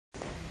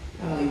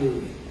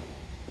Hallelujah.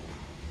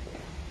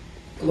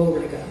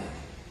 Glory to God.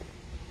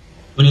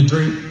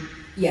 23.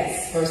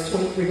 Yes, verse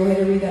 23. Go ahead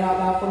and read that out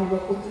loud for me real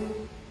quickly.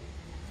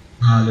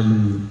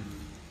 Hallelujah.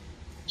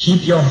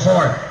 Keep your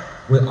heart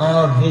with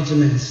all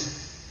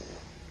vigilance,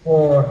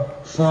 for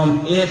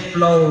from it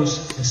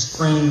flows the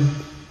spring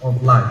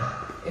of life.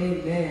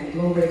 Amen.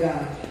 Glory to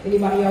God.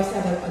 Anybody else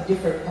have a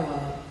different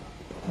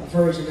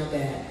version of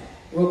that?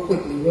 Real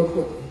quickly, real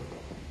quickly.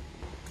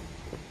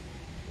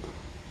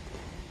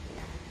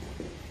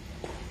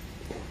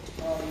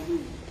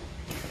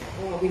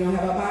 Oh, we don't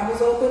have our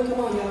Bibles open? Come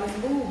on, y'all. Let's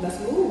move. Let's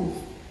move.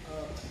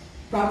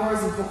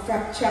 Proverbs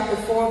chapter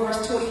 4,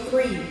 verse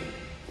 23.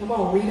 Come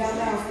on, read out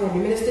loud for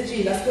me. Minister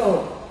G, let's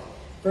go.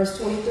 Verse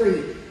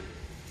 23.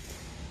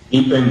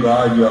 Keep and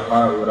guard your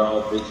heart with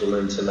all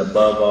vigilance, and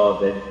above all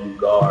that you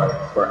guard,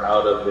 for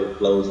out of it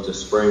flows the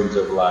springs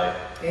of life.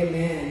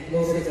 Amen.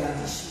 Glory to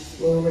God.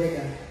 Glory to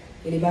God.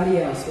 Anybody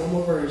else? One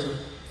more version.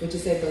 What you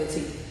say, Brother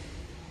T?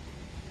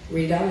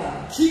 Read it out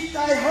loud. Keep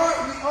thy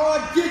heart with all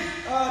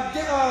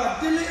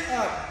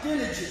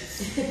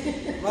diligence,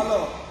 my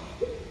Lord.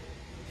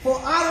 For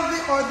out of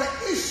it are the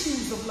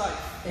issues of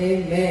life.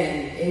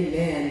 Amen.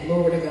 Amen.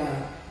 Glory to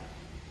God.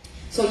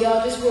 So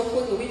y'all, just real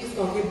quickly, we're just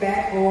going to get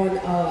back on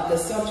the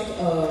subject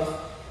of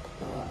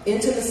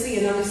intimacy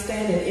and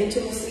understanding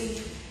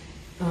intimacy.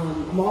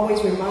 I'm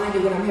always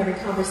reminded when I'm having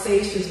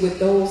conversations with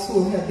those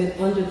who have been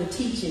under the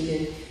teaching,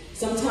 and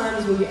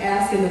sometimes when you're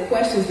asking the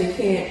questions, they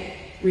can't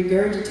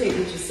regurgitate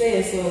what you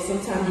said, so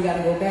sometimes you got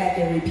to go back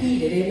and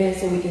repeat it, amen,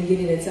 so we can get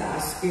it into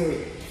our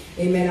spirit.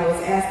 Amen. I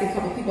was asking a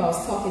couple of people I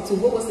was talking to,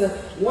 what was the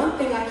one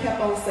thing I kept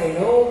on saying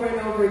over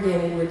and over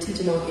again when we were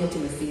teaching on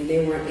intimacy, and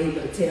they weren't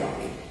able to tell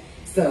me.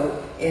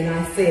 So, and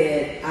I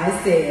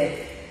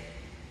said,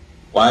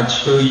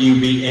 watch who you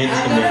be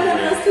intimate no,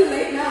 it's too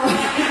late now.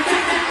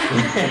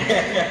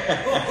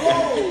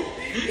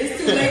 It's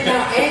too late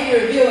now,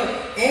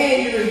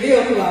 and you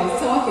revealed who I was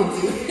talking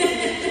to.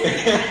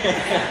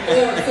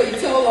 So you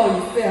told on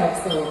yourself,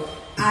 so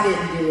I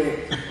didn't do it.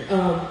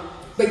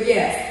 But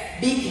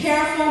yes, be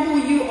careful who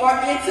you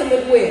are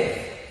intimate with.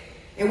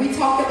 And we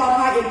talked about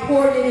how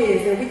important it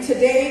is. And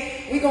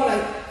today we're going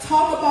to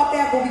talk about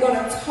that, but we're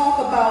going to talk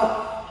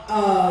about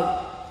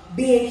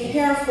being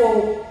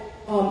careful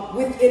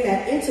within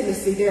that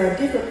intimacy. There are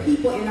different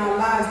people in our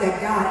lives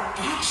that God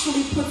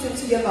actually puts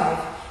into your life.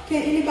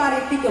 Can anybody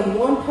think of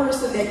one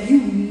person that you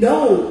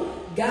know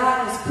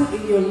God has put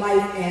in your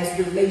life as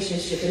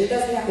relationship? And it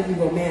doesn't have to be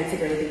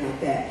romantic or anything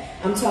like that.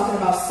 I'm talking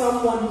about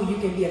someone who you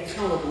can be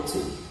accountable to.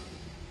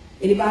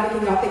 Anybody,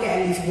 can y'all think of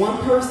at least one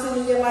person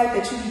in your life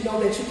that you know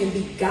that you can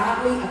be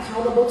godly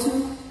accountable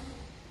to?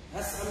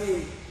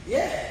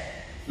 Yeah.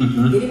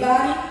 Mm-hmm.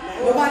 Anybody?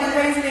 Nobody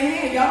raising their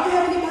hand. Y'all don't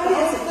have anybody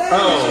that's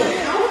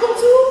accountable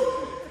to?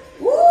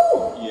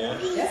 Woo! Yeah.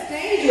 That's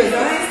dangerous. I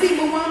ain't see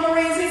Muhammad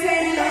raise his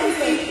hand. I ain't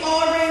see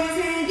Paul raise his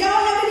hand.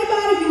 Y'all have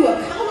anybody you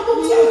accountable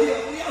to?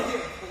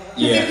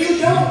 Yeah.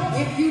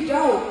 If you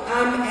don't,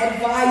 I'm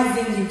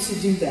advising you to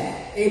do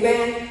that.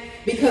 Amen?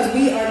 Because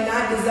we are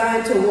not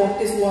designed to walk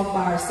this walk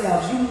by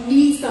ourselves. You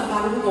need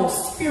somebody who's going to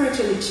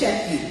spiritually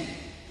check you.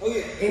 Oh,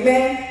 yeah.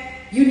 Amen?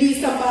 You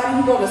need somebody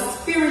who's going to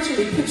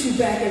spiritually put you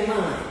back in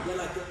line.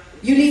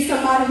 You need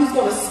somebody who's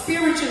going to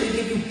spiritually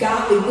give you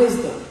godly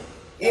wisdom.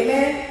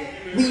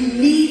 Amen? We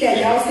need that.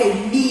 Y'all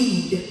say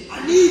need.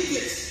 I need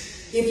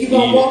this. If you're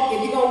going to walk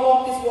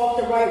this walk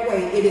the right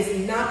way, it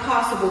is not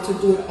possible to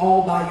do it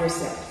all by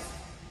yourself.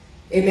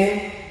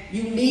 Amen?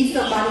 You need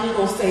somebody who's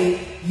going to say,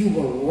 you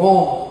were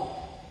wrong.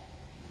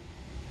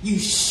 You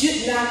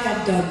should not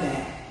have done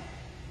that.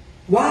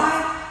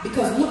 Why?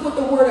 Because look what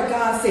the Word of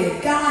God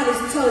said. God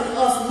is telling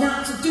us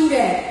not to do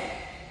that.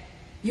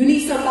 You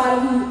need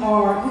somebody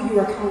who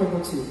you're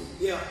accountable to.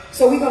 Yeah.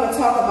 So we're going to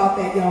talk about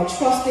that, y'all.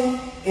 Trusting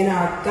in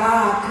our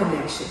God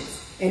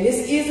connections. And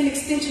this is an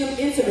extension of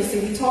intimacy.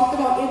 We talked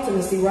about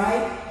intimacy,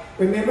 right?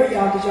 Remember,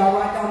 y'all, did y'all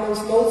write down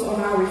those notes on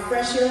our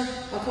refresher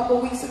a couple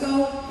weeks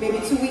ago? Maybe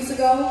 2 weeks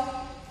ago?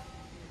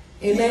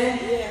 Amen?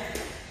 Yeah.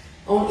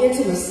 On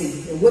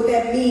intimacy and what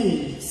that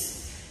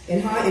means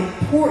and how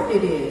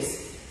important it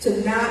is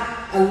to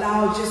not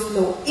allow just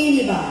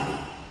anybody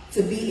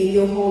to be in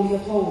your holy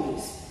of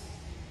holies.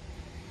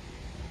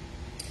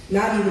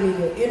 Not even in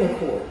your inner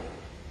court.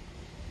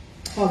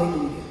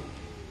 Hallelujah.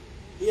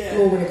 Yeah.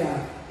 Glory to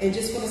God. And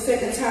just for the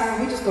sake of time,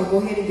 we're just going to go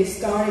ahead and get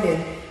started.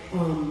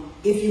 And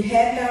if you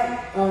had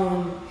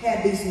not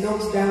had these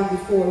notes down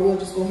before, we'll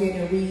just go ahead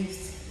and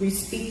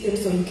re-speak them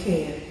so you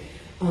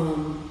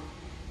can.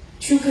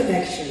 True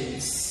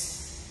connections.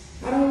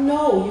 I don't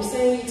know. You're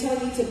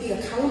telling me to be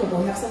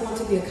accountable, have someone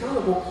to be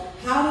accountable.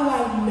 How do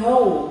I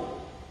know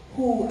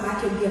who I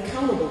can be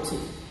accountable to?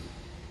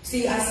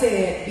 See, I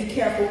said be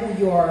careful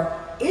who you're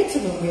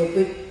intimate with,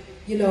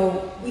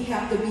 but we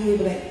have to be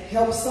able to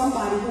help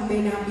somebody who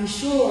may not be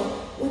sure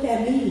what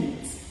that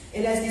means.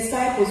 And as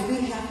disciples,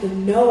 we have to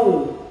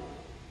know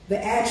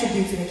the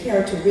attributes and the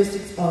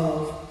characteristics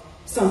of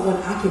someone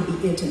I can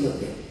be intimate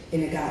with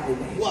in a godly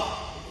way. Wow.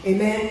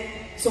 Amen.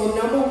 So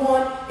number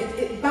one,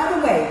 by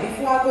the way,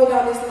 before I go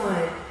down this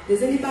line,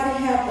 Does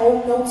anybody have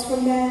old notes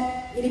from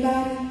that?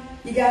 Anybody?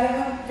 You got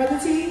it, Brother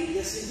T?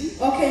 Yes,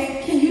 indeed.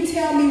 Okay, can you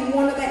tell me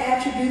one of the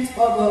attributes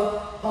of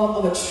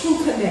a true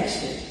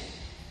connection?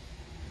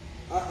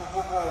 Yeah,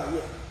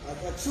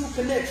 a true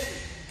connection.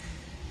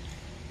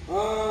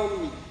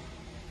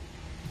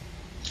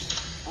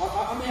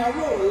 I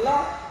wrote a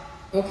lot.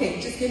 Okay,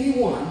 just give me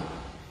one.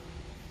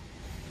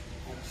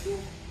 A true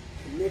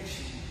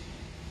connection.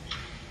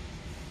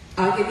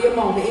 I'll give you a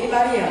moment.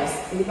 Anybody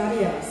else?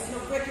 Anybody else? No,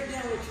 break it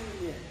down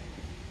with you.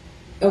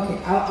 Yeah.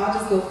 Okay, I'll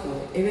just go for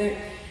it. Amen.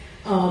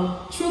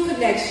 True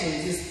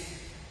connections is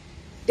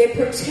they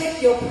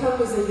protect your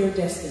purpose and your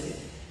destiny.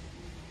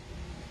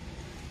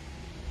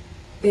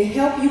 They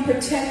help you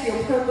protect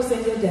your purpose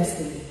and your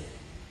destiny.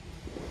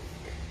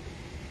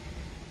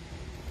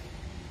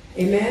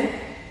 Amen.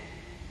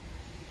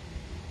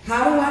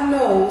 How do I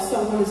know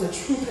someone is a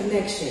true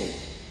connection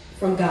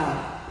from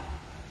God?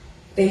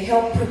 They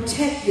help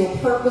protect your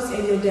purpose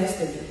and your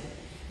destiny.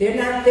 They're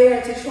not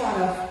there to try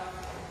to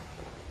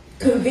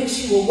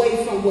convince you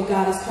away from what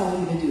God is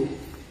calling you to do.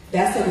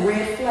 That's a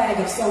red flag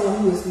of someone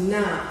who is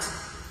not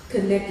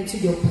connected to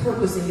your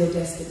purpose and your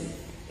destiny.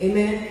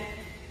 Amen.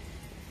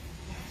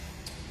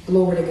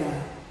 Glory to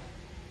God.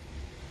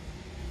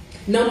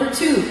 Number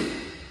 2,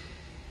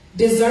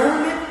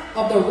 discernment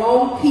of the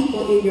wrong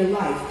people in your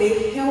life.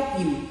 They help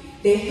you.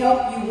 They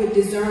help you with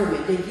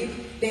discernment.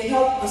 They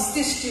help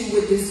assist you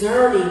with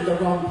discerning the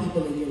wrong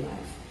people in your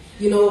life.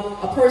 You know,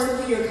 a person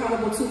who you're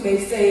accountable to may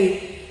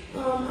say,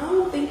 I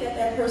don't think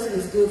that person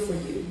is good for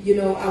you. You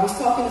know, I was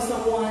talking to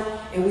someone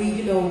and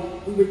we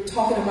were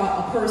talking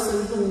about a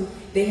person who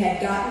they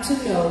had gotten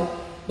to know,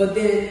 but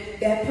then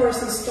that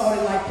person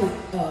started like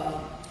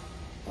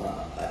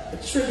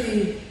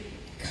attributing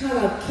kind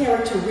of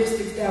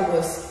characteristics that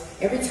was,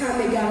 every time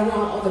they got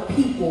around other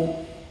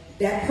people,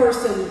 that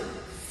person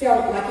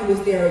felt like it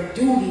was their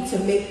duty to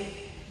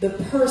make the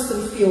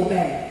person feel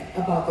bad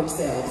about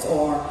themselves,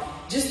 or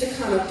just to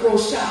kind of throw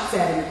shots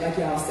at them, like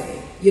y'all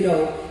say. You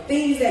know,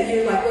 things that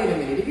you're like, wait a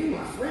minute, if you're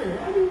my friend,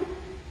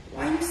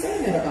 why are you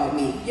saying that about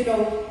me? You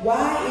know,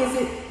 why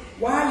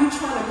are you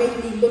trying to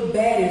make me look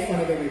bad in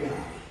front of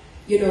everybody?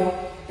 You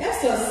know,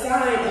 that's a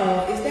sign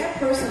of, is that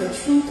person a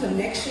true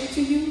connection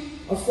to you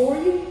or for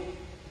you?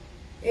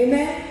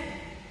 Amen?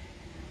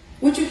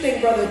 What you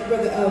think, Brother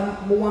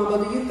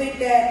Mwamba? Do you think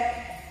that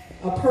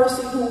a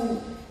person who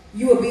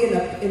you will be in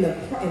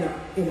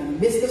the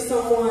midst of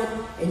someone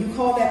and you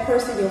call that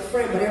person your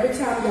friend, but every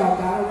time y'all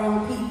got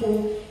around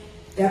people,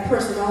 that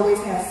person always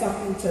has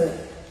something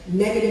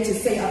negative to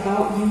say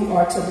about you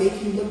or to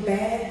make you look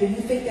bad? Do you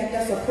think that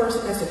that's a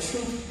person that's a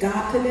true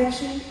God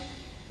connection?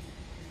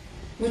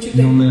 What you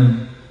think? No,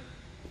 ma'am.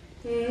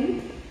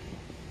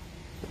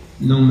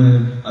 No,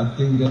 ma'am. I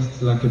think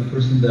that's like a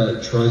person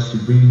that tries to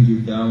bring you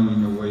down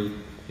in a way.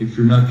 If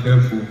you're not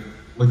careful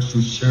what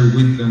you share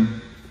with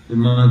them, they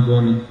might go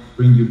and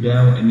bring you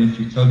down. And if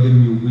you tell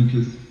them your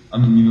weakest,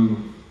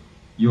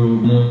 your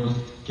most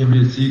kept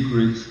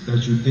secrets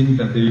that you think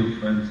that they're your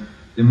friends,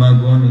 they might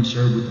go on and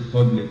share with the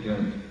public,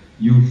 and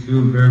you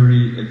feel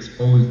very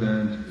exposed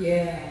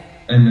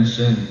and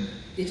ashamed.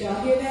 Did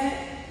y'all hear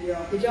that?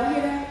 Yeah. Did y'all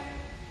hear that?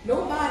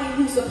 Nobody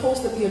who's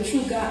supposed to be a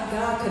true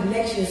God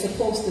connection is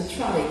supposed to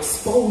try to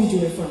expose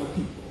you in front of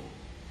people.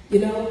 You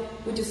know?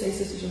 What'd you say,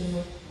 Sister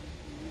Jennifer?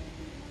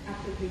 I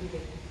couldn't hear you.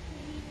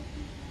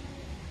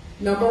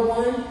 Number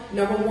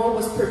one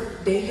was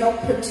they help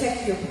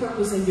protect your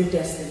purpose and your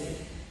destiny.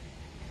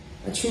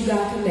 A true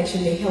God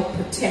connection, they help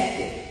protect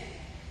it.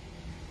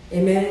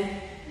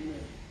 Amen?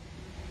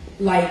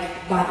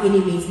 Like, by any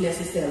means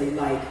necessary.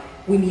 Like,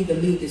 we need to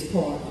leave this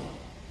party.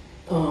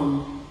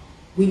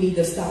 We need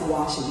to stop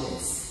watching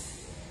this.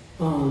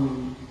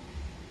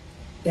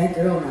 That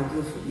girl not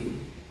good for you.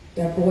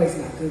 That boy's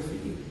not good for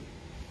you.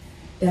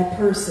 That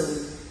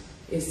person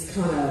is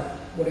kind of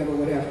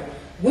whatever.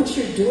 What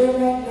you're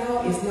doing right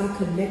now is not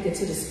connected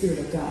to the Spirit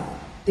of God.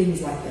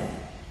 Things like that.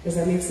 Does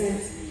that make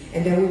sense?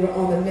 And then we were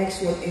on the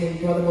next one, and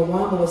Brother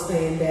Mwamba was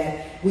saying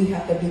that we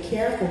have to be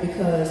careful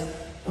because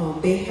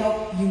they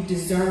help you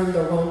discern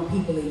the wrong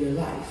people in your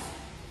life.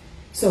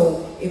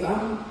 So if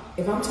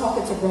I'm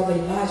talking to Brother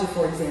Elijah,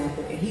 for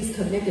example, and he's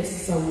connected to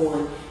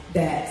someone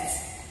that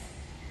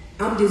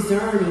I'm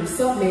discerning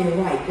something ain't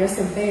right, there's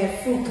some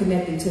bad fruit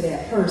connecting to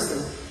that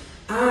person,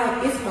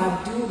 it's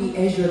my duty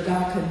as your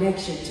God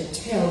connection to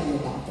tell you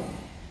about that,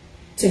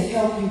 to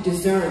help you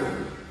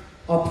discern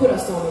or put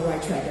us on the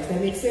right track. Does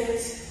that make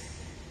sense?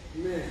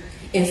 Amen.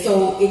 And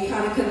so it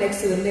kind of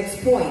connects to the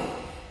next point.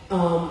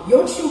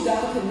 Your true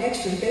God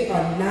connection, they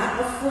are not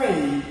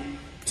afraid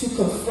to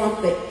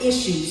confront the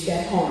issues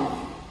that harm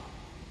you.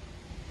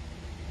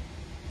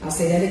 I'll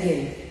say that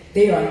again.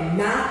 They are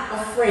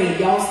not afraid.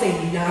 Y'all say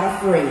not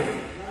afraid.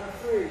 Not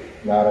afraid.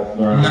 Not afraid.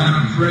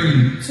 Not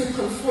afraid. To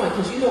confront,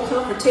 because you know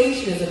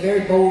confrontation is a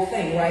very bold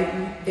thing, right?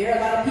 There are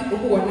a lot of people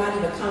who are not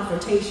even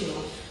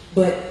confrontational,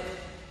 but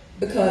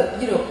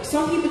because, you know,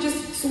 some people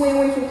just sway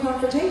away from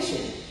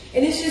confrontation.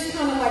 And it's just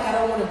kind of like, I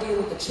don't want to deal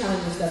with the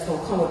challenges that's going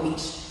to come with me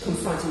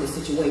confronting the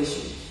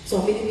situation.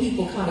 So many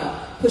people kind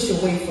of push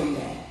away from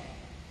that.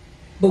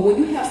 But when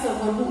you have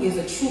someone who is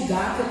a true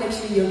God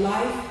connection in your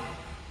life,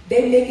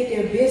 they make it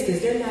their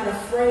business. They're not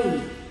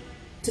afraid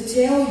to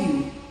tell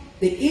you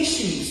the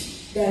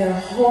issues that are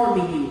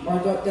harming you or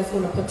that's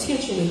going to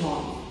potentially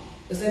harm you.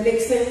 Does that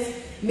make sense?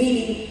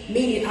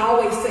 Meaning, I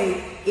always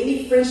say,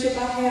 any friendship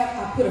I have,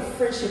 I put a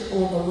friendship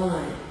on the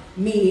line.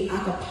 Meaning,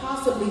 I could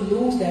possibly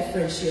lose that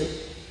friendship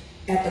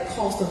at the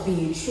cost of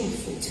being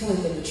truthful,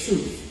 telling them the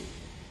truth,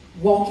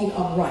 walking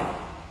upright.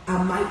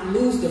 I might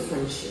lose the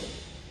friendship.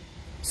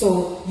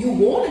 So you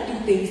want to do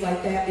things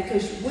like that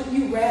because wouldn't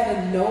you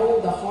rather know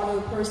the heart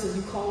of the person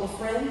you call a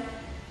friend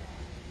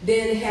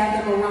than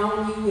have them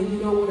around you and you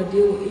don't want to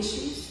deal with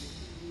issues?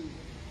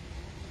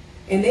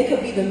 And they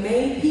could be the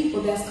main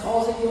people that's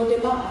causing your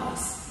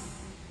demise.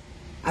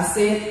 I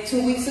said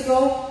 2 weeks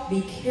ago,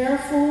 be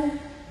careful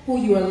who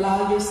you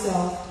allow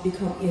yourself to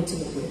become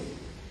intimate with.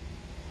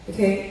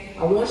 Okay?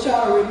 I want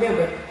y'all to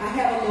remember, I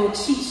have a little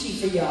cheat sheet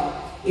for y'all.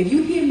 If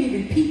you hear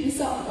me repeating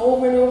something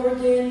over and over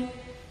again,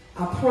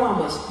 I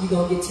promise you're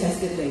going to get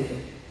tested later.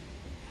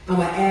 I'm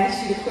going to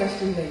ask you the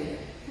question later,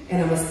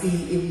 and I'm going to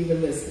see if you were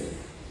listening.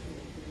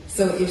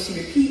 So if she's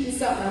repeating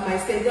something, I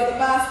might say, Brother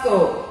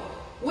Bosco,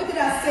 what did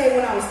I say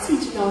when I was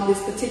teaching on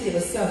this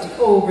particular subject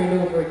over and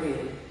over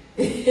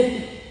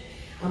again?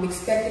 I'm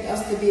expecting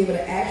us to be able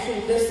to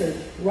actually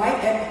listen,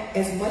 write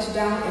as much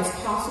down as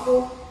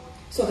possible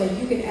so that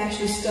you can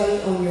actually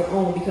study on your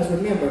own. Because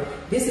remember,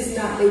 this is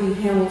not Lady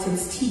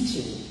Hamilton's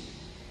teaching.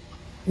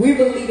 We're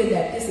believing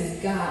that this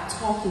is God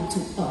talking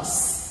to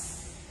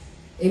us.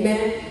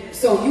 Amen?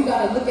 So you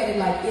got to look at it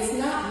like it's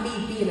not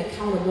me being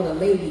accountable to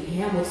Lady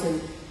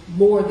Hamilton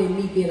more than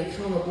me being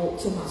accountable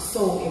to my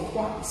soul in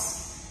Christ.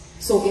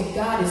 So if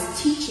God is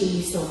teaching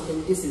me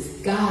something, this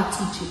is God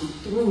teaching me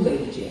through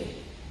Lady J.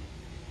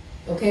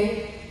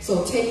 Okay?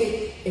 So take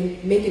it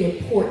and make it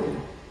important.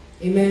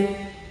 Amen?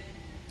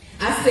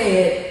 I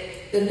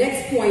said the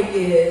next point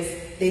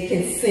is they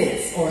can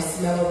sense or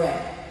smell a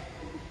rat.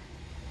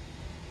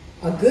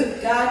 A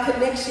good God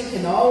connection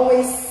can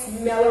always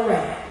smell a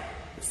rat.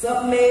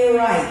 Something ain't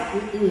right.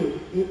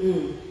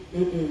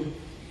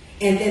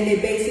 And then they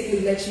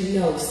basically let you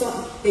know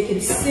something. They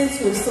can sense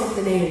when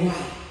something ain't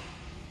right.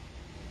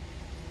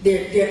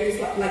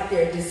 It's like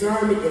their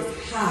discernment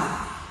is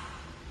high.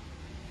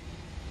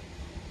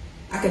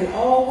 I can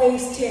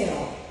always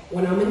tell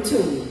when I'm in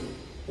tune.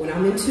 When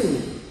I'm in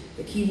tune.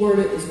 The key word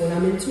is when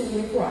I'm in tune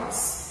with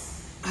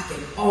Christ. I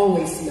can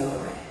always smell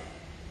a rat.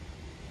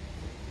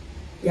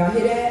 Y'all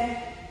hear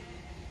that?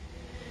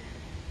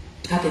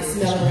 I can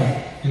smell a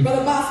rat.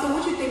 Brother Bosco,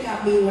 what you think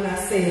I mean when I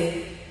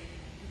say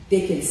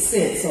they can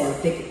sense or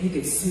you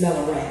can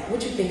smell a rat?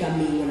 What you think I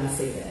mean when I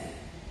say that?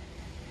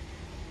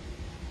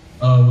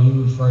 When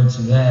you refer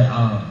to that,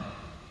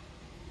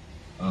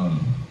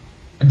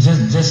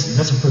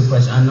 just a quick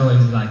question. I know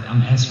it's like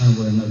I'm answering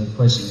with another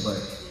question, but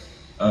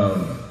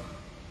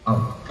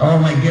oh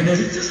my goodness,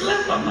 it just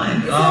left my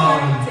mind. It's all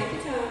right. Take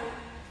your time.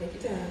 Take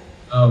your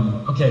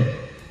time. Okay.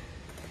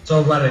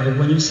 So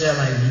when you say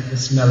like you can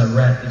smell a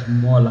rat, it's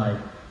more like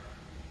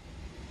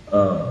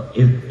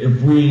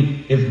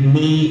if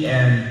me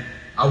and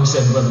I would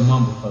say Brother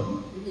Mumble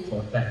for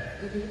a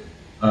fact.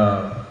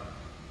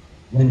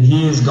 When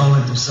he is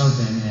going through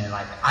something and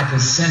like I can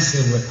sense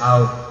it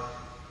without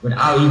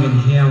even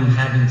him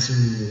having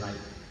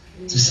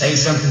to say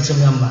something to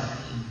me, I'm like,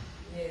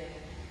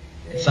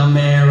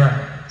 something ain't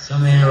right.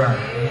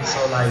 And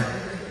so like,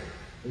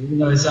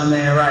 something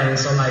ain't right. And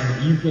so like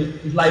you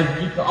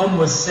can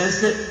almost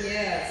sense it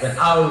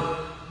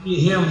without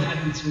him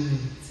having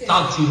to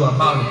talk to you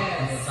about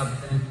it. Type of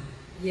thing.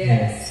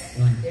 Yes.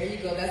 There you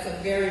go. That's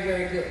a very,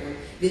 very good one.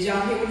 Did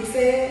y'all hear what he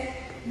said?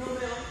 No,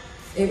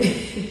 ma'am.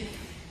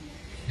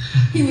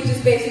 He was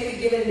just basically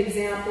giving an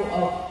example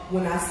of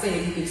when I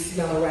say you can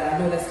smell a rat. I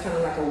know that's kind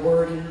of like a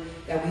wording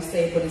that we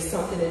say, but it's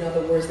something in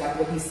other words like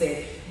what he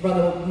said.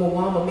 Brother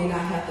Mwamba may not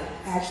have to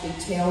actually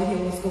tell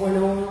him what's going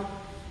on,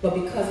 but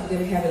because of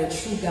them having a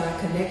true God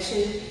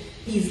connection,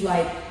 he's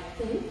like,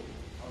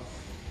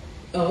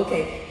 oh,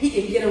 okay. He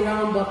can get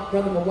around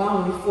Brother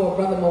Mwamba before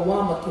Brother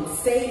Mwamba can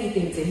say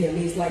anything to him.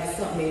 He's like,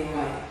 something ain't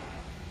right.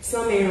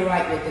 Something ain't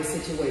right with this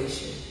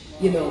situation.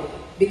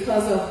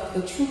 Because of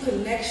the true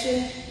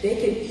connection, they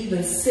can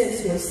even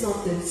sense when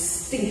something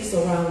stinks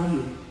around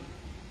you.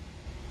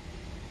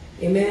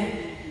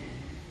 Amen?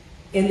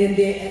 And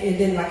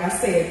then, like I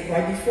said,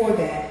 right before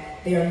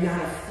that, they are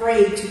not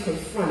afraid to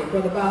confront it.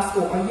 Brother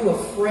Bosco, are you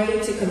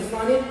afraid to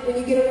confront it when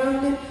you get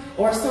around it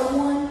or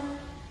someone?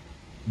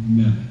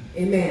 Amen.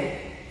 Amen.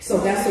 So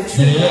that's a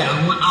true. Yeah,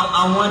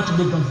 I want to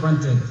be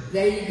confronted.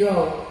 There you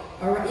go.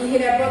 All right, you hear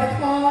that, Brother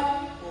Claude?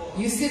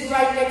 You sit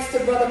right next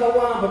to Brother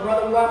Mwamba.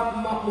 Brother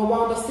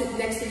Mwamba sitting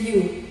next to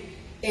you.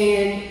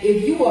 And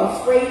if you are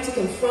afraid to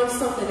confront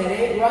something that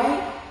ain't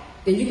right,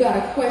 then you got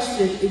to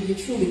question if you're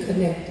truly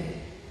connected.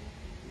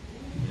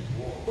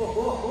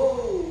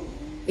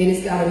 And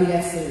it's got to be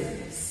that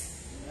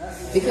serious.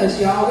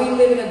 Because y'all, we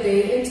live in a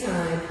day and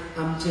time,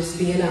 I'm just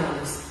being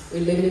honest.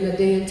 We're living in a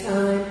day and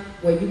time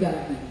where you got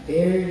to be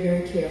very,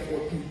 very careful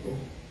with people.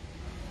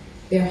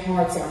 Their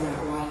hearts are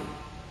not right.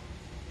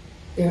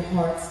 Their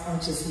hearts are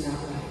just not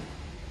right.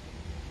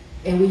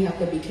 And we have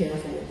to be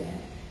careful with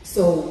that.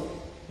 So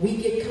we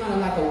get kind of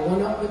like a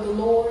one-up with the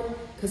Lord,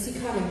 because he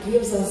kind of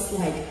gives us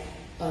like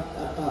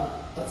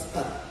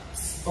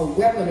a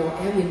weapon or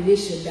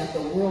ammunition that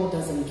the world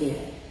doesn't get.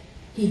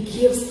 He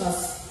gives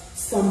us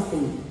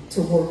something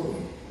to work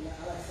with.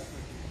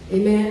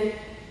 Amen?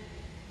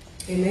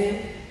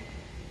 Amen?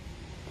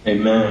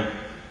 Amen.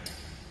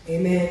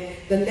 Amen.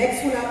 The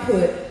next one I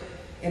put,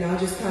 and I'll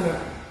just kind of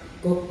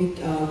go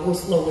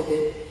slow with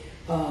it.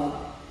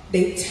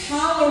 They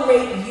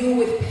tolerate you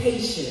with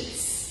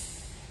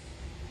patience.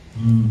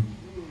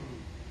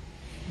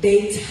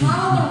 They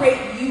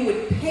tolerate you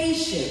with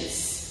patience.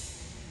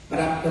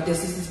 But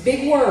this is this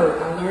big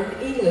word. I learned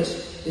in English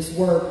this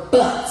word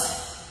but.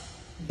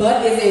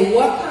 But is a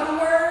what kind of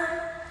word?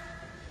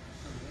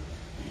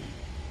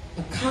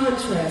 A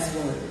contrast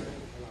word.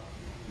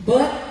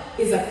 But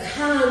is a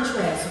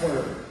contrast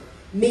word.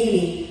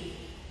 Meaning,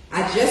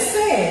 I just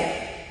said,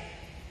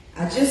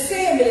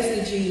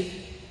 Minister G,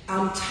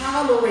 I'm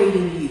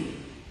tolerating you.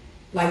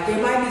 Like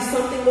there might be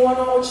something going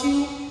on with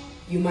you.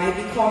 You might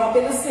be caught up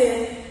in a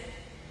sin.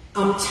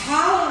 I'm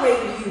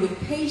tolerating you with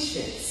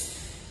patience.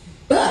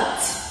 But,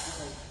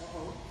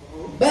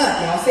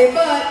 y'all say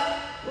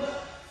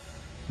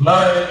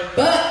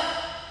but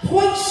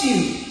points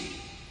you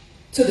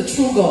to the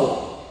true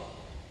goal.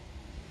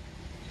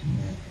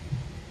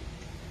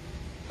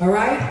 All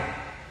right?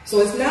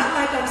 So it's not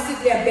like I'm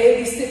sitting there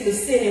babysitting the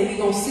sin and we're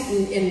going to sit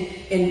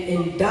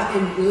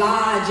and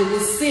lodge in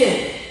this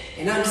sin.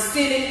 And I'm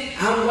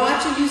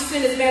watching you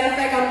sin. As a matter of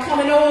fact, I'm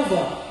coming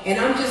over and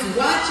I'm just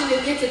watching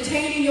and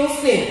entertaining your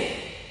sin.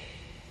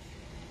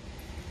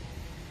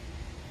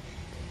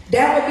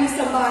 That would be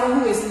somebody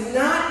who is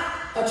not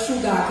a true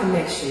God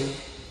connection.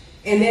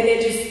 And then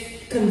they're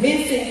just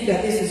convincing you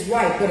that this is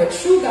right. But a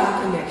true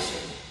God connection,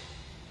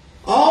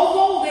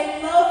 although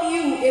they love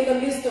you in the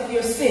midst of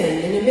your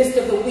sin, in the midst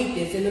of the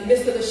weakness, in the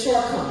midst of the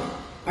shortcoming.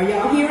 Are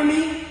y'all hearing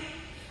me?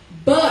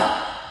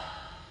 But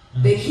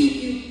they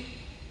keep you,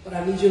 but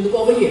I need you to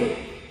look over here.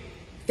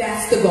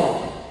 That's the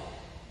goal.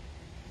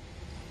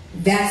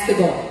 That's the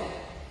goal.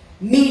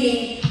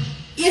 Meaning,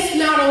 it's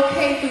not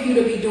okay for you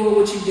to be doing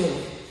what you're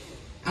doing.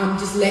 I'm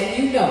just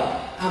letting you know.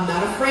 I'm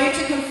not afraid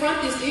to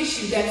confront this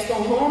issue that's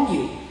going to harm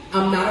you.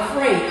 I'm not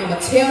afraid. I'm going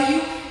to tell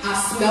you, I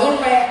smell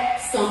a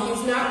rat,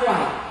 something's not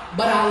right.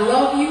 But I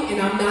love you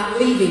and I'm not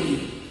leaving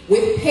you.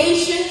 With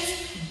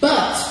patience,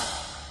 but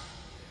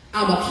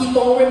I'm going to keep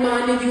on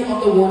reminding you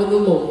of the word of the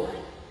Lord.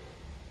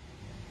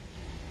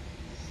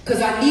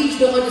 Because I need you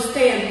to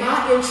understand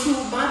my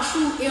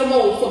true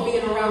MO for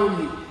being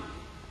around you.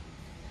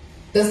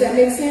 Does that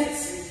make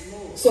sense?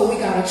 So we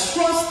got to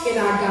trust in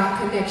our God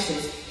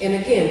connections. And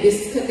again,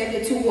 this is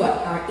connected to what?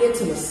 Our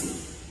intimacy.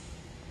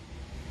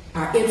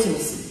 Our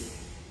intimacy.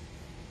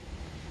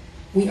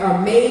 We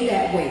are made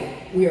that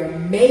way. We are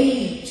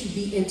made to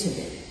be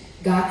intimate.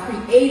 God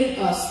created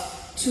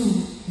us to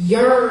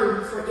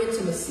yearn for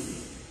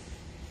intimacy.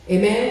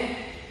 Amen?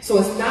 So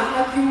it's not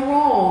like you're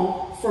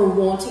wrong for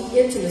wanting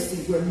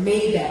intimacy. We're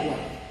made that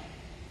way.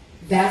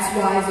 That's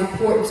why it's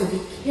important to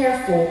be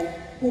careful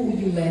who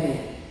you let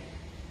in.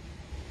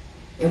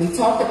 And we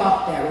talked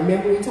about that.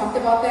 Remember we talked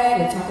about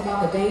that and talked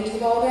about the dangers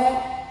of all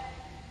that?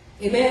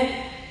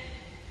 Amen?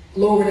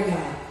 Glory to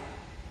God.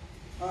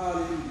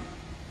 Hallelujah.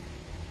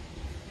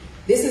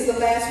 This is the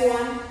last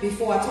one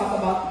before I talk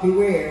about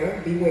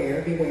beware,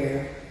 beware,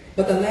 beware.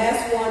 But the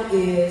last one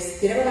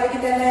is, did everybody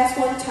get that last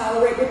one?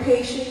 Tolerate with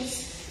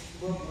patience.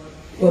 Will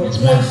point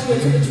you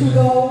into the true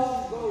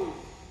goal.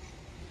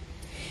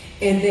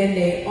 And then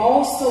they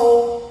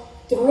also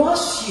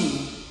thrust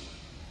you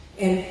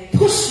and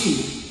push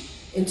you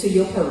into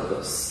your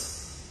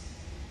purpose.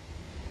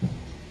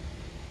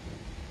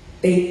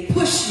 They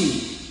push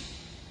you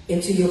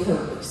into your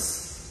purpose.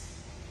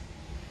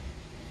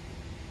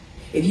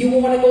 If you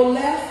want to go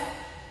left,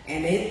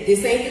 and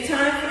this ain't the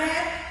time for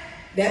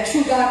that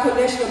true God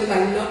connection will be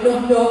like,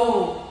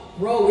 no,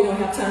 bro, we don't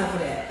have time for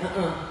that.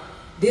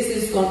 This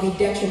is going to be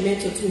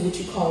detrimental to what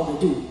you call to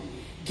do.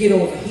 Get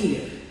over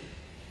here.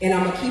 And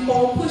I'm going to keep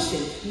on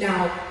pushing.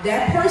 Now,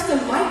 that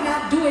person might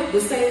not do it the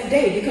same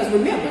day, because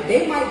remember,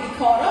 they might be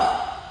caught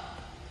up.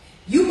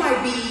 You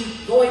might be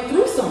going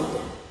through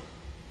something.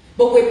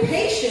 But with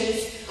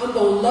patience, I'm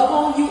going to love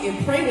on you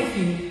and pray with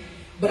you.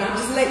 But I'm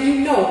just letting you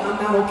know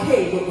I'm not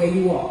okay with where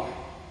you are.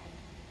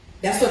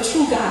 That's a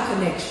true God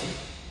connection.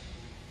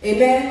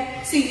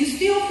 Amen? See, you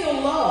still feel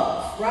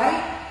love,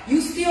 right?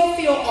 You still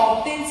feel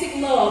authentic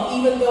love,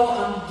 even though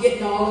I'm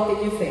getting all up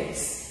in your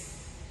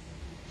face.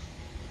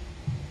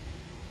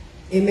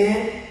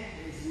 Amen?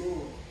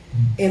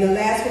 And the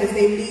last one is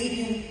they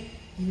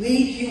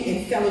lead you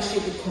in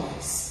fellowship with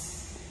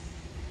Christ.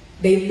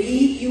 They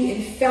lead you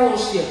in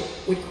fellowship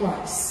with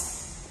Christ.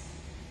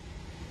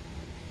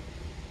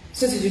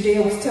 Sister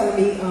Judea was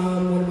telling me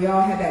when we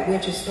all had that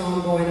winter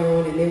storm going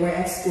on and they were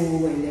at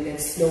school and then that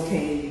snow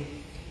came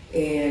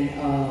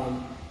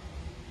and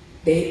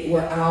they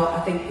were out.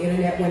 I think the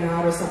internet went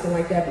out or something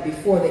like that. But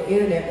before the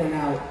internet went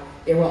out,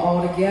 they were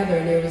all together,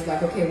 and they was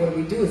like, okay, what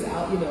do we do? It's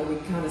out, you know, we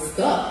kind of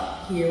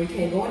stuck here. We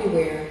can't go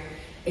anywhere.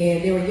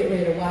 And they were getting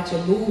ready to watch a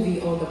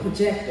movie on the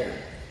projector.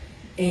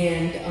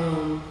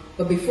 And,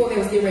 but before they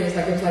was getting ready, it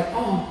was like,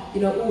 oh,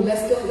 you know, ooh,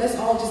 let's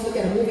all just look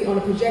at a movie on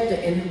the projector.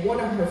 And one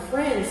of her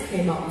friends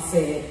came out and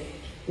said,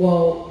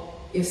 well,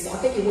 I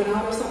think it went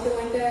out or something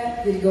like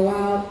that. Did it go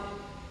out?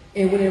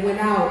 And when it went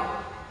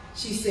out,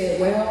 she said,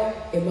 well,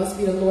 it must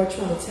be the Lord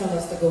trying to tell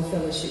us to go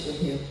fellowship with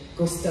him,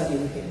 go study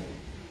with him.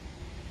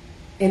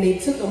 And they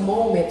took a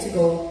moment to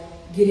go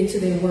get into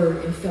their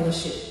word and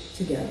fellowship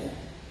together.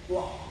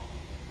 Wow.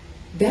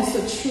 That's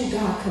a true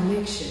God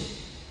connection.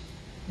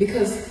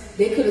 Because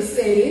they could have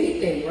said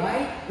anything,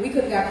 right? We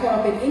could have got caught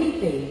up in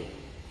anything.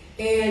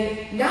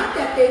 And not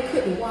that they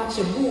couldn't watch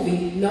a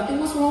movie. Nothing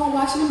was wrong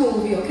watching a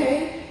movie,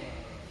 okay?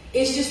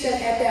 It's just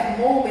that at that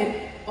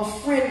moment, a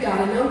friend got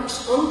an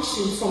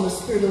unction from the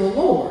Spirit of the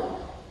Lord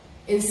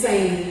and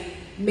saying,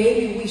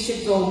 maybe we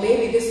should go.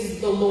 Maybe this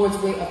is the Lord's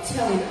way of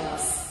telling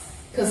us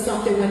because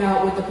something went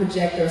out with the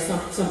projector or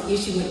some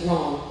issue went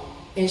wrong.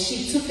 And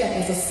she took that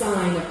as a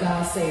sign of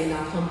God saying,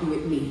 now come be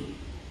with me.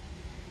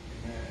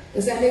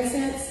 Does that make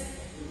sense?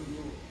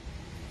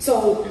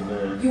 So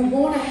you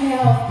want to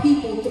have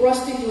people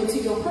thrusting you into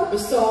your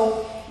purpose.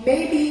 So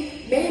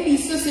maybe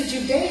Sister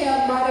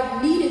Judea might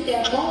have needed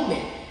that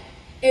moment.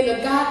 And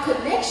the God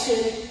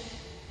connection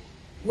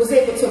was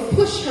able to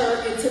push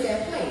her into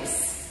that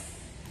place.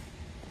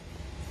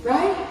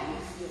 Right?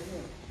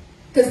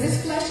 Because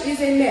this flesh is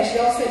a mess.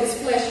 Y'all say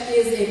this flesh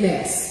is a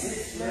mess.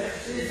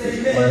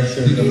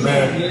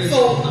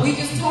 So we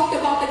just talked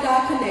about the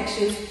God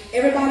connections.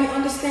 Everybody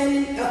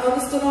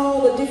understood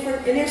all the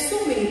different, and there's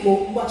so many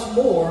much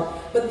more,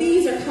 but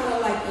these are kind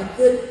of like a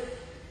good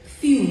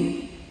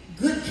few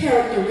good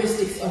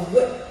characteristics of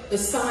what the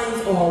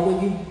signs are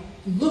when you're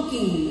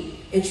looking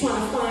and trying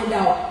to find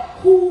out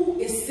who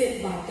is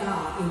sent by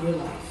God in your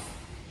life.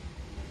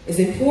 It's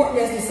important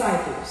as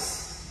disciples.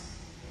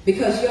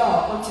 Because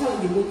y'all, I'm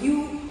telling you, when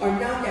you are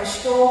not that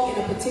strong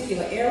in a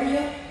particular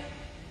area,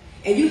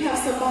 and you have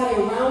somebody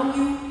around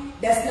you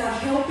that's not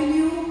helping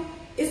you,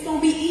 it's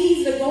going to be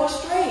easy to go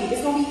astray.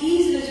 It's going to be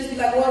easy to just be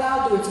like, well,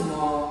 I'll do it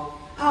tomorrow.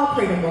 I'll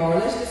pray tomorrow.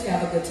 Let's just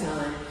have a good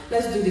time.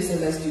 Let's do this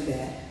and let's do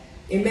that.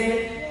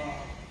 Amen?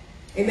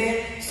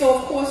 Amen? So,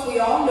 of course, we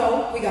all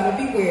know we got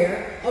to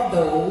beware of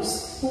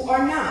those who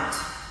are not.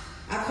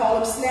 I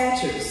call them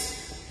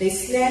snatchers. They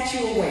snatch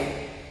you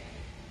away.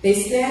 They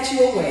snatch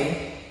you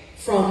away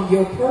from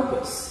your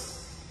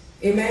purpose.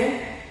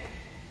 Amen?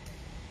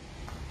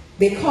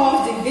 They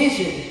cause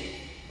division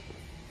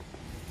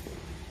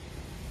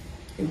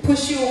and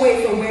push you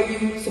away from where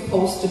you're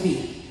supposed to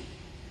be.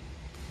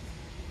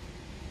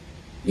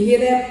 You hear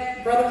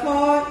that, Brother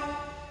Claude?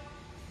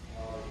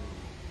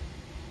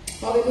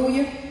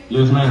 Hallelujah.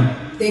 Yes,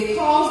 ma'am. They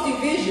cause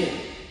division.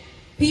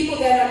 People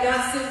that are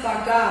not sent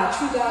by God,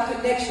 true God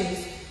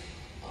connections,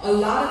 a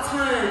lot of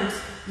times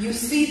you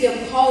see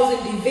them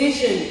causing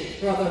division,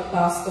 Brother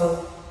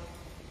Bosco.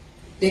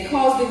 They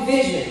cause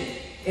division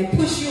and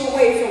push you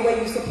away from where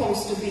you're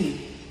supposed to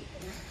be.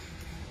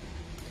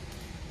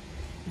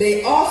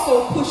 They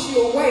also push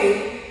you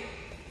away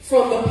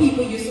from the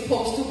people you're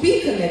supposed to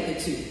be connected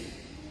to.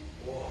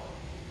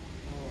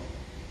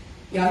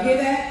 Y'all hear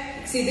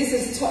that? See, this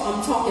is,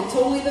 I'm talking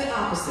totally the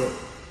opposite.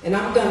 And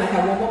I'm done. I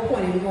have one more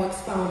point and we're going to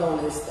expound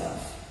on this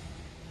stuff.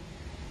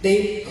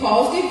 They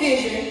cause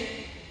division,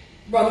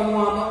 Brother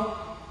Mama,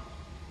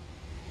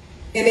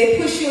 and they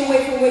push you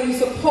away from where you're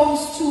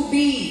supposed to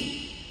be.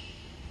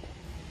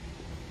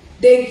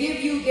 They give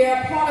you,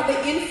 they're part of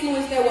the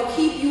influence that will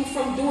keep you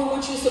from doing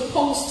what you're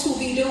supposed to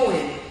be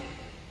doing.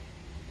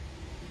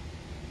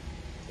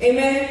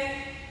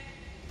 Amen?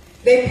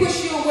 They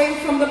push you away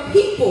from the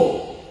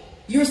people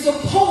you're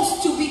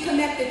supposed to be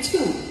connected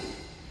to.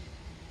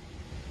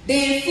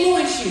 They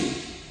influence you.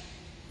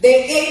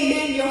 They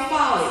amen your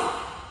folly.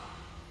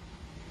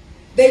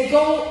 They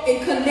go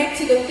and connect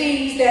to the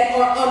things that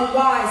are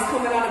unwise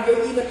coming out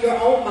of even your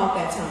own mouth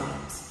at times.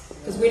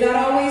 Because we're not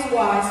always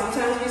wise.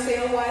 Sometimes we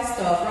say unwise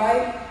stuff,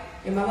 right?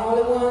 Am I the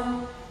only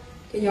one?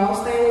 Can y'all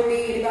stand with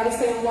me? Anybody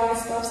say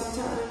unwise stuff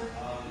sometimes?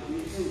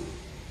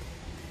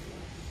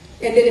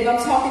 And then if I'm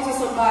talking to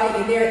somebody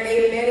and they're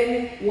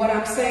amening what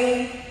I'm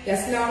saying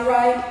that's not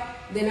right,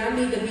 then I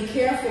need to be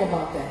careful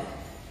about that.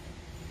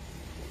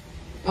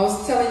 I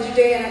was telling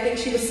Judea, and I think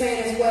she was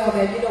saying as well,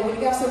 that, you know, when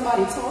you got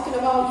somebody talking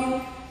about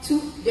you,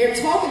 they're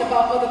talking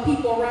about other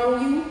people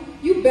around you,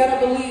 you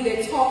better believe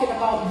they're talking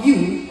about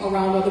you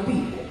around other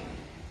people.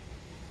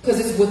 Because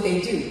it's what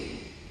they do.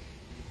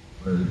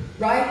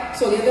 Right?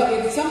 So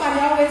if somebody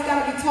always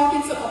got to be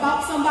talking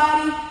about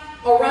somebody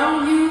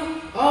around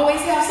you,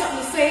 always have something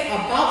to say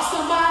about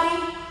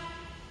somebody,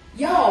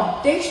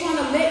 y'all, they trying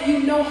to let you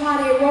know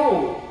how they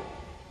roll.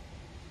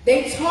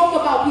 They talk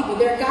about people.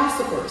 They're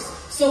gossipers.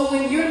 So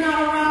when you're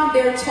not around,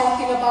 they're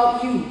talking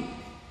about you.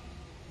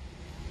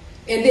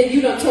 And then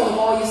you done told them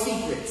all your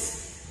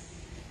secrets.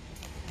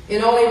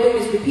 And all they do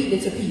is repeat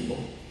it to people.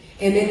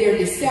 And then they're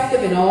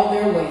deceptive in all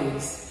their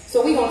ways.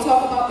 So we're going to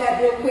talk about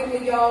that real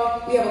quickly,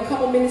 y'all. We have a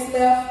couple minutes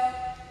left.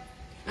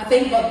 I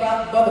think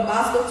Brother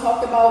Bosco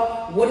talked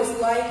about what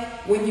it's like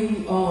when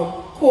you,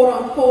 quote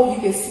unquote,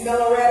 you can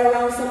smell a rat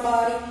around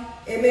somebody.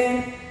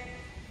 Amen.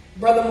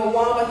 Brother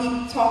Mwamba,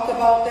 he talked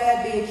about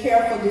that, being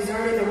careful,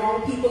 discerning the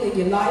wrong people in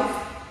your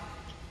life.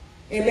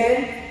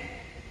 Amen.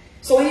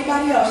 So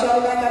anybody else,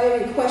 y'all got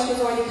any questions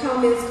or any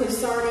comments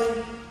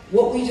concerning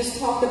what we just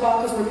talked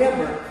about? Because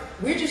remember,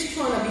 we're just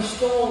trying to be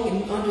strong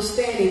in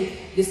understanding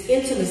this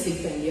intimacy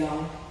thing,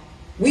 y'all.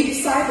 We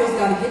disciples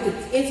got to get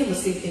the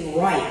intimacy thing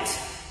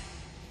right.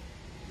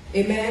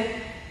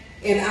 Amen.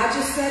 And I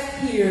just sat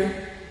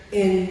here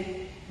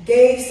and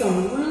gave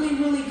some really,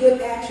 really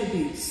good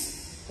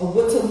attributes of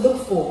what to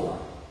look for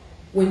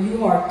when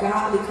you are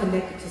godly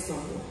connected to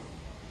someone.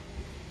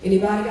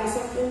 Anybody got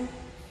something?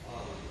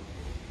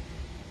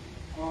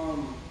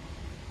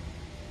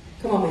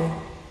 Come on,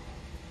 man.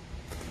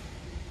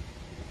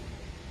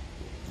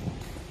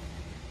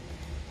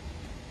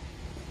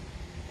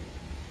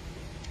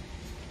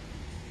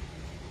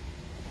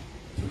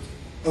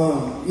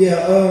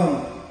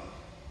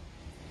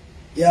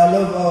 I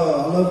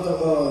love the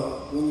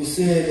when you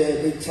said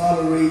that they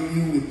tolerate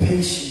you with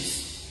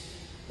patience,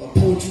 but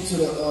point you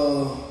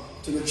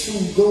to the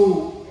true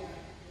goal.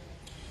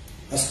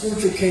 A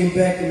scripture came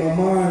back in my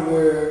mind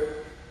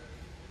where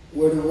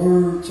the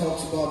word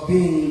talks about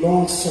being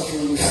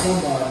long-suffering with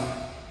somebody.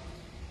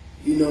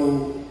 You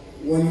know,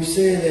 when you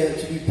say that,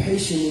 to be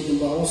patient with them,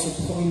 but also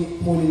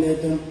pointing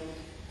at them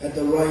at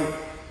the right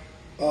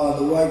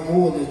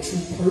goal, the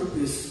true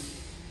purpose.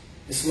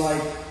 It's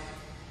like,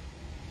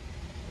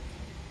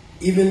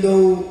 even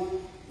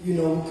though, you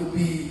know, we could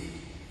be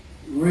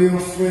real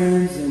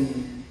friends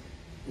and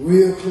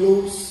real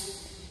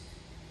close,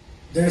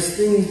 there's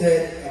things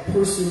that a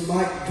person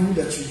might do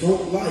that you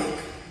don't like.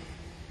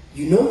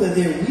 You know that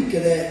they're weak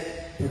at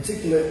that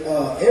particular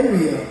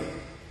area,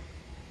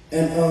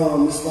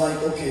 and it's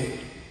like, okay,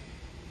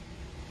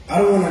 I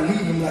don't want to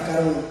leave them like I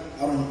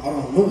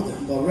don't know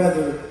them, but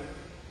rather,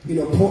 you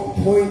know,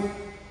 point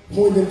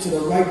them to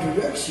the right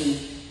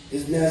direction.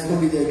 Is now it's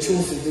going to be their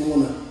choice if they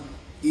want to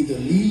either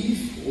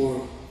leave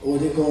or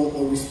they're going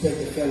to respect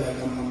the fact like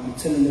I'm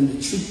telling them the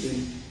truth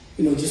and,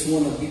 you know, just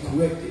want to be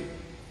corrected.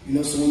 You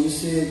know, so when you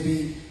said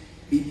be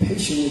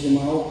patient with them,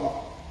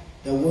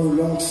 that word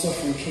long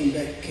suffering came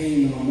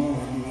in my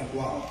mind. I'm like,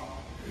 wow.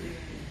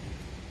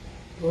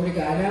 Glory to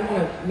God. And I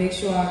want to make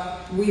sure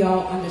we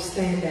all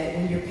understand that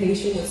when you're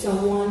patient with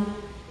someone,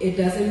 it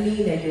doesn't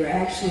mean that you're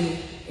actually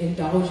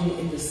indulging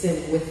in the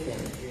sin with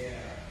them.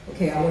 Yeah.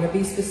 Okay, I want to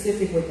be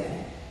specific with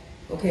that.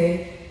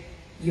 Okay?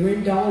 You're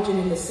indulging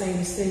in the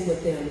same sin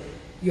with them.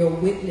 Your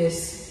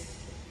witness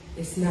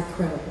is not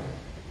credible.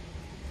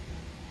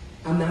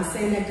 I'm not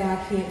saying that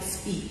God can't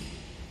speak,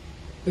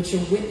 but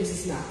your witness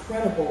is not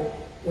credible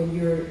when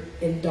you're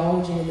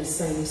indulging in the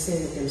same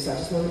sin with them. So I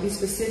just want to be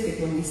specific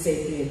when we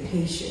say being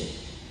patient.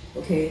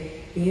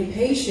 Okay? Being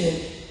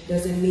patient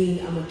doesn't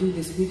mean I'm going to do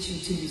this with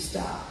you till you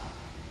stop.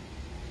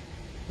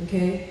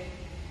 Okay?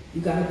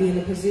 You got to be in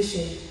a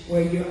position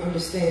where you're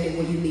understanding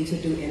what you need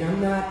to do. And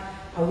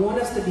I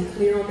want us to be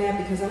clear on that,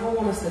 because I don't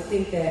want us to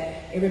think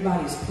that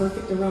everybody's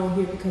perfect around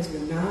here, because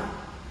we're not.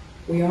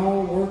 We're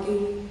all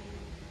working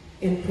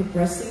and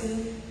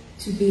progressing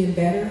to being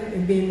better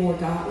and being more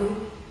godly.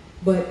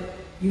 But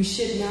you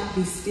should not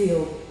be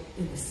still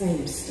in the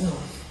same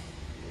stuff.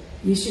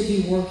 You should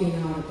be working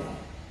out of that.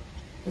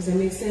 Does that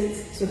make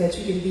sense? So that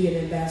you can be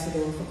an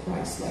ambassador for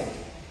Christ, like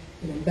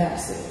an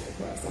ambassador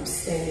for Christ. I'm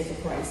standing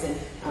for Christ, and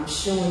I'm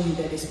showing you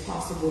that it's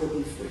possible to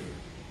be free.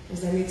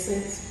 Does that make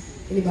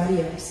sense?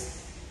 Anybody else?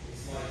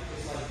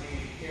 It's like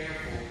being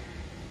careful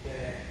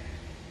that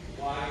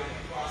while you're in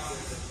the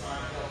process of trying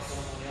to help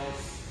someone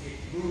else get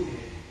rooted,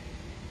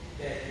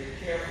 that you're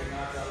careful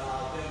not to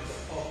allow them to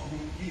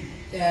uproot you.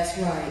 That's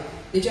right.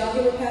 Did y'all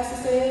hear what Pastor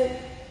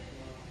said?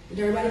 Did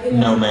everybody hear that?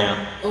 No,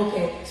 ma'am.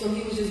 Okay, so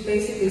he was just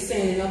basically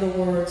saying, in other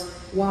words,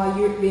 while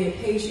you're being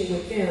patient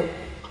with them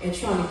and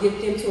trying to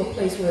get them to a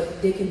place where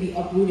they can be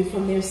uprooted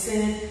from their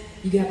sin,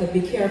 you have to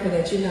be careful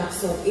that you're not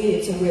so in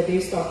it to where they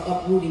start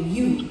uprooting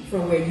you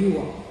from where you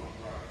are.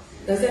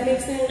 Does that make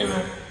sense?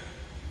 Amen.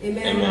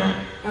 Amen.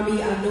 Amen. I mean,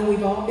 I know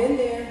we've all been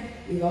there.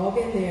 We've all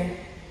been there.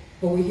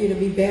 But we're here to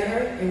be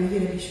better, and we're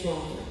here to be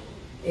stronger.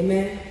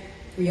 Amen.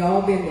 We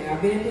all been there.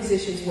 I've been in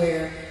positions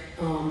where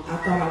I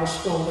thought I was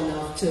strong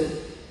enough to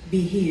be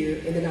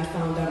here, and then I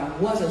found out I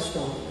wasn't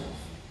strong enough.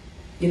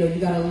 You know,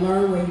 you got to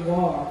learn where you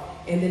are.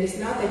 And then it's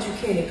not that you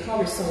can't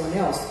encourage someone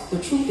else.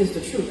 The truth is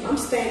the truth. I'm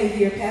standing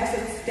here,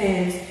 Pastor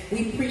stands,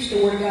 we preach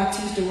the Word of God,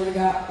 teach the Word of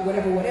God,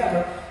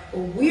 whatever. But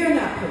we're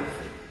not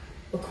perfect.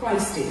 But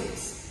Christ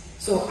is.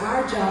 So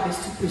our job is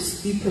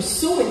to be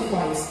pursuing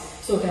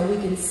Christ so that we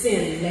can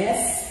sin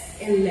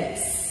less and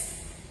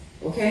less.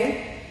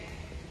 Okay?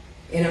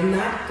 And I'm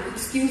not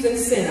excusing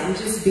sin. I'm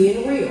just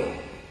being real.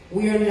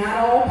 We are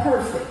not all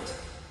perfect.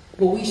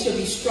 But we should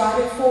be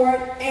striving for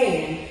it,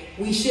 and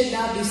we should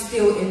not be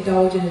still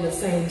indulging in the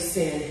same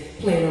sin,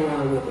 playing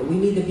around with it. We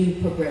need to be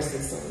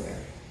progressing somewhere.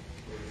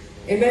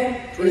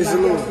 Amen?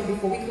 Anybody else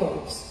before we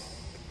close?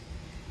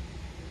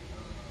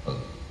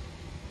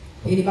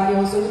 Anybody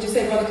else? So what you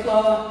say, Brother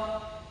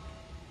Claude?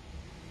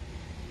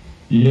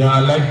 Yeah, I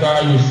like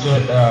that you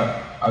said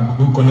a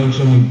good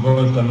connection with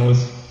God can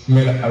always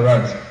smell a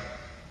rat.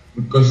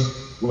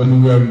 Because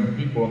when we are with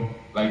people,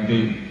 like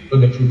they show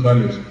the true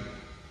colors.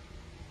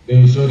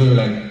 They show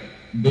like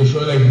they're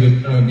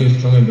trying to get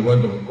strong in the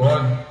word of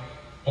God.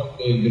 Not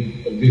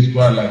this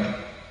squad, like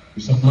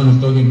if someone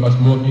is talking about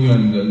smoking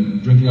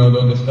and drinking all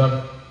the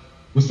stuff,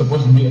 we're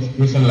supposed to be a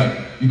person like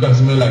you can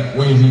smell like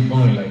where is it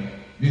going? Like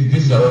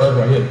this is a rat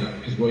right here. Like,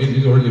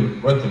 it's already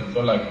rotten.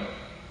 So like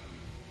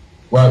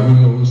why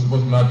we're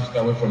supposed not to stay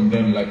away from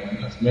them, like you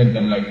can smell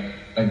them like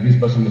this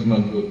person is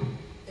not good.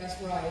 That's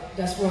right.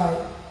 That's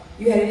right.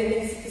 You had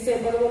anything to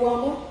say, Brother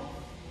Wanda?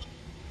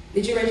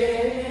 Did you raise your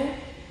hand, man?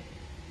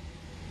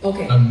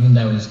 Okay.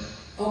 That was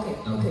Okay.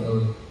 that Okay.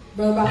 was,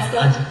 Brother Boston?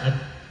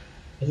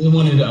 I just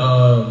wanted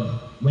to,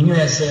 when you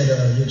had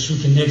said your true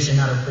connection,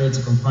 not afraid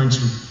to confront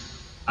you,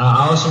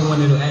 I also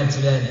wanted to add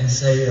to that and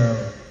say,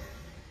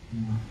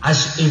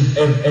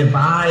 if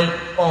I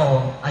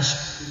fall, I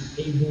should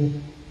be able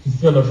to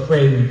feel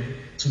afraid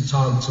to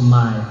talk to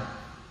my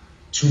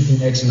true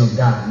connection of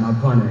God, my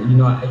partner. You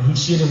know, he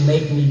shouldn't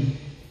make me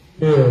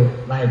feel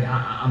like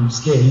I'm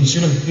scared. You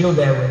shouldn't feel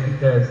that way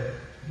because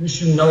you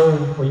should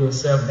know for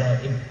yourself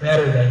that it's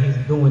better that he's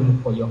doing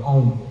it for your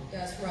own good.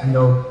 That's right. You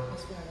know,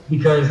 That's right.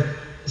 because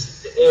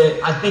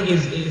I think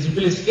it's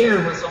really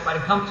scary when somebody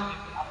comes to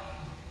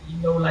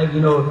you,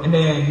 and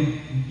then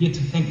you get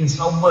to thinking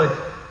so much,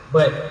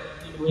 but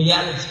in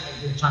reality,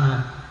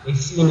 they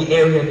see an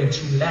area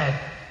that you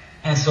lack,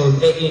 and so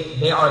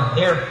they are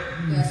there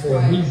for you for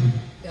a reason.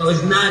 So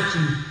it's not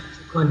to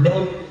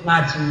condemn, it's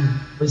not to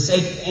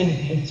forsake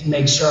anything, it's to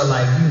make sure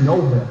like you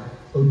know better,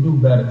 so do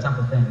better type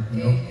of thing,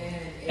 you know.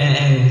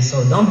 And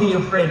so don't be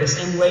afraid. The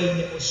same way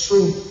it was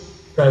true,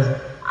 because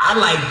I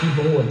like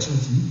people who are true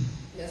to me.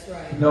 That's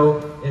right. You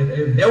know,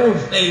 if they were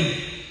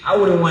fake, I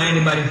wouldn't want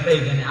anybody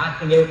fake, and I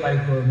think everybody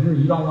could agree.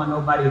 You don't want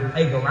nobody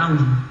fake around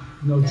you.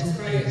 You know, That's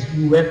true right. things.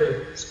 You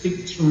ever speak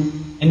the truth,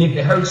 and if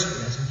it hurts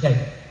you, that's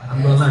okay. But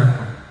I'm gonna learn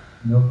from it.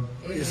 You know.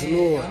 Praise the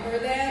Lord. Y'all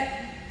heard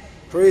that?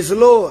 Praise the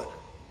Lord.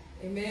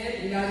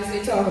 Amen. You know, I just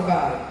say talk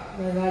about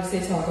it. You know, I just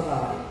say talk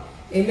about it.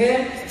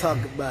 Amen. Talk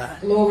about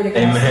it. Glory to God.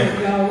 Amen.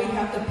 So, y'all, we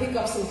have to pick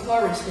up some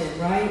courage then,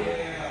 right?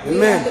 We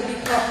Amen. have to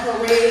become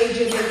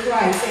courageous in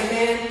Christ.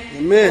 Amen.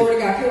 Amen. Glory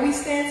to God. Can we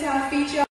stand to our feet, y'all?